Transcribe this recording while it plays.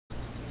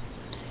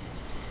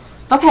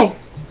Okay,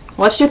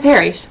 let's do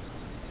Perry's.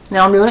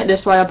 Now I'm doing it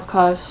this way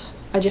because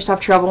I just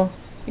have trouble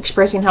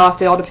expressing how I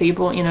feel to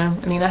people, you know.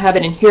 I mean, I have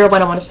it in here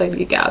when I want to say to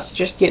you guys.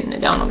 Just getting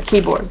it down on the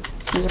keyboard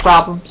is a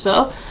problem.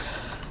 So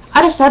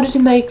I decided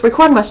to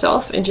record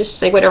myself and just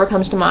say whatever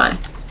comes to mind.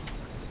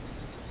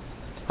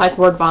 Like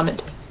word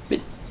vomit. But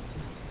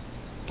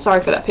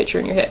sorry for that picture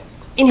in your head.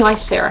 Anyway,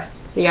 Sarah,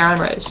 the Iron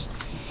Rose.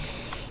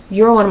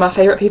 You're one of my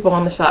favorite people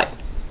on the site.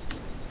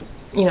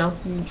 You know,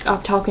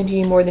 I'm talking to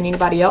you more than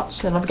anybody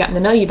else, and I've gotten to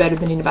know you better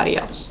than anybody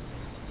else.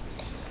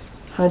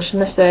 I just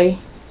want to say,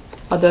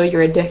 although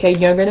you're a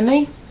decade younger than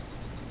me,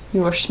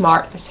 you are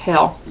smart as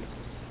hell.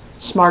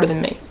 Smarter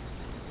than me.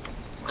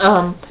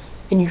 And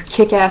you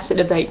kick ass at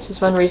debates. It's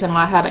one reason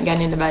why I haven't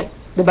gotten into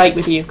debate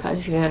with you,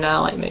 because you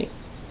annihilate me.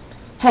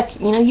 Heck,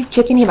 you know, you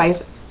kick anybody's,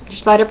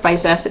 just let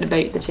everybody's ass at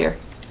debate that's here.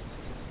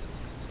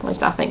 At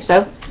least I think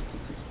so.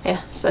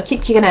 Yeah, so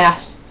keep kicking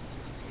ass.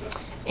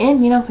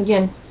 And, you know,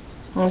 again,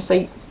 I want to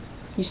say,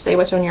 you say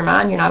what's on your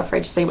mind. You're not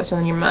afraid to say what's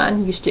on your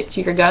mind. You stick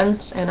to your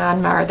guns, and I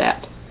admire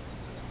that.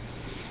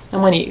 I'm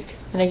Monique.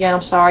 And again,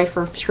 I'm sorry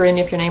for screwing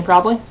up your name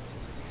probably.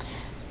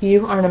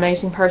 You are an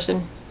amazing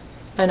person.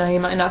 I know you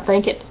might not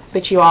think it,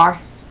 but you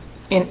are.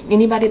 And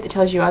anybody that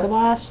tells you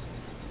otherwise,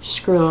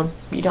 screw them.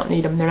 You don't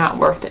need them. They're not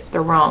worth it.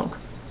 They're wrong.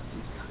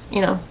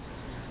 You know,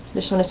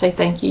 just want to say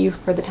thank you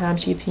for the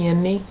times you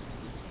PM'd me.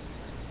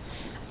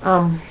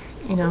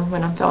 You know,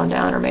 when I'm feeling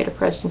down or made a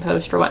pressing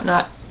post or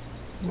whatnot.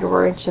 Your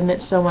words have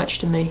meant so much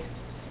to me.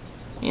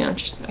 You know,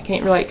 just I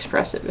can't really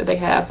express it, but they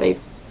have.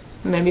 They've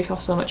made me feel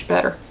so much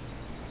better.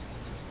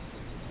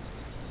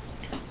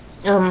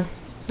 Now,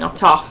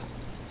 tough.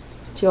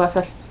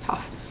 TOFF,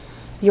 tough.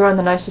 You're one of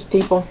the nicest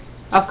people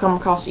I've come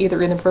across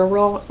either in the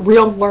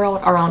real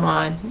world or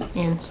online.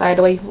 And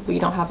sadly, we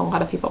don't have a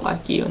lot of people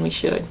like you, and we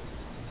should.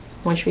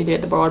 Once we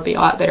did, the world would be a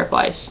lot better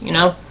place, you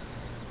know?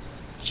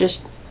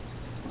 Just,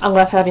 I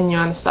love having you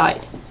on the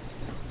site.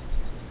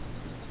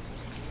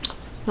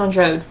 On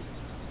Jode.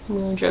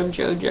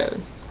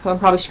 Jode. I'm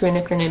probably screwing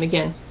up your name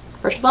again.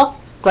 First of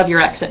all, love your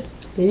accent.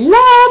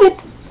 Love it!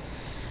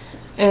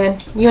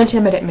 And you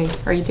intimidate me,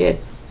 or you did.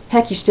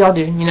 Heck, you still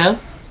do, you know?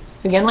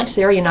 Again, like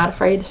Sarah, you're not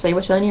afraid to say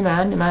what's on your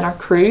mind, no matter how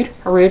crude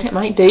or rude it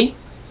might be.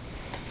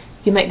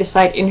 You make the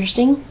site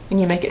interesting, and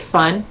you make it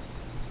fun.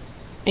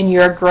 And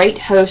you're a great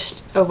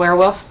host of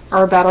Werewolf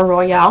or Battle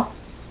Royale,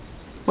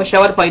 which I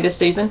would have played this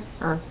season,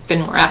 or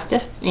been more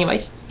active.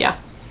 Anyways, yeah.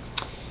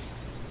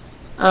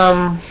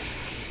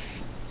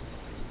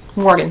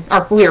 Morgan,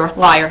 or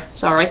Liar,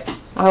 sorry.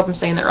 I hope I'm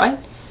saying that right.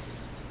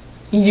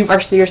 You are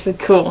seriously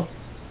cool.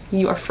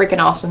 You are freaking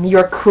awesome. You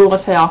are cool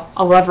as hell.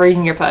 I love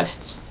reading your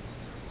posts.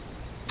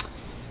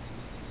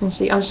 And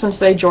see, I'm just going to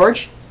say,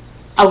 George,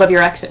 I love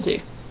your accent too.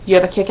 You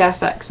have a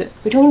kick-ass accent.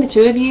 Between the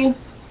two of you,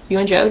 you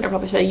and Jode, I'd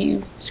probably say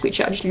you screech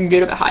out just a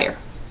little bit higher.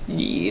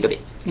 Little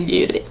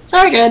bit.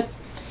 Sorry, Jode.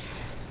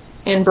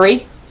 And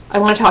Bree, I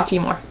want to talk to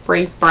you more.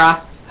 Bree,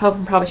 I hope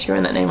I'm probably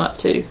screwing that name up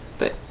too,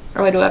 but I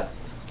really do have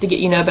to get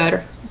you know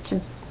better.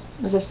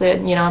 As I said,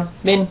 you know,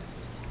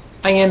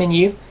 I am in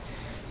you,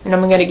 and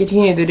I'm going to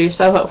continue to do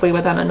so, hopefully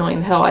without annoying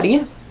the hell out of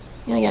you.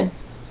 And again,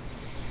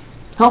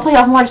 hopefully I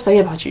have more to say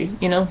about you,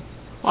 you know.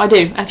 Well, I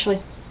do,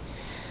 actually.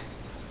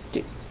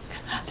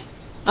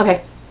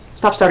 Okay,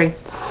 stop starting.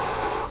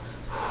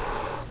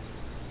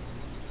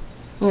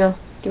 You know,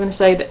 do you want to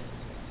say that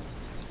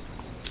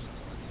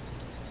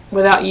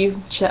without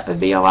you, chat would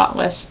be a lot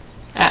less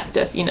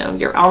active, you know.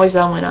 You're always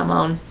on when I'm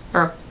on,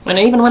 or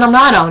even when I'm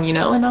not on, you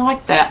know, and I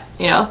like that,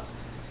 you know.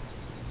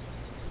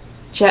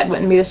 Chat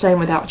wouldn't be the same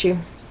without you.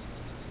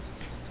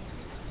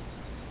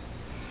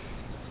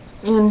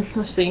 And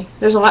let's see,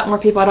 there's a lot more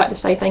people I'd like to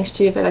say thanks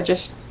to, but I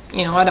just,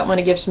 you know, I don't want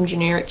to give some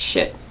generic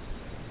shit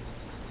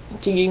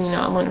to you, you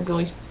know. I want to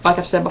really, like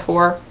I've said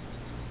before,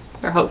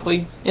 or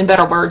hopefully in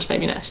better words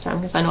maybe next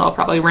time, because I know I'll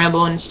probably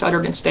ramble and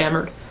stuttered and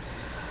stammered.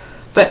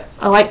 But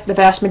I like the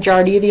vast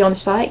majority of you on the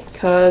site.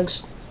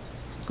 Cugs,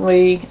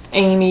 Lee,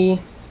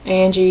 Amy,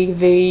 Angie,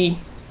 V,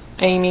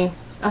 Amy.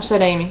 I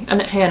said Amy. I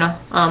meant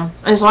Hannah. And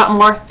there's a lot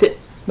more that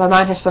my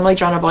mind has suddenly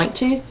drawn a blank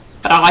to.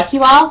 But I like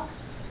you all,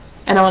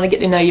 and I want to get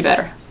to know you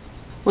better.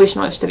 At least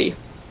most of you.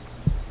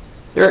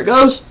 There it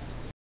goes.